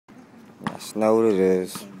SNOWDAT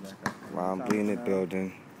is. Ron B in the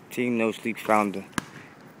building. Team No Sleep founder.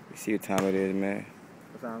 You see what time it is, man.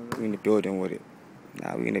 We in the building with it.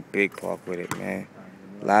 Nah, we in the big park with it, man.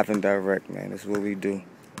 Live and direct, man. That's what we do.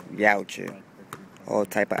 We out here. All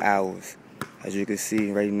type of hours. As you can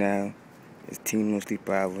see right now, it's Team No Sleep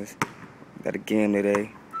hours. Got a game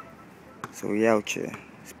today. So we out here.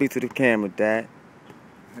 Speak to the camera, Dad.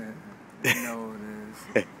 You know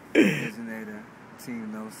it is. Originator,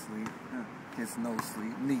 Team No Sleep. Gets no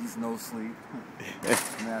sleep, needs no sleep.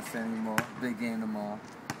 Not say anymore. Big game tomorrow.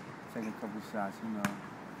 Take a couple shots, you know.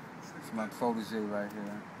 It's my protege right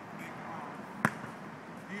here.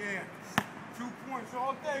 Yeah, 2 points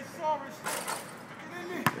all day, sorry.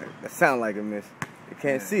 Get in there. That sound like a miss. You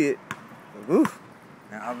can't see it. Woof.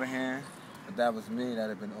 On the other hand, if that was me, that'd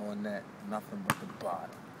have been on net. Nothing but the bottom.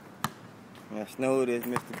 Yeah, SNOWDAT is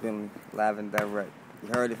Mr. Bentley, live and direct. You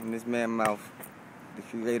heard it from this man's mouth, the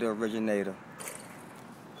creator, originator.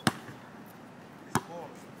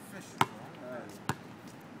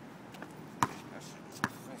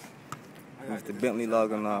 Mr. Bentley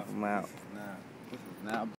logging off. I'm out. Now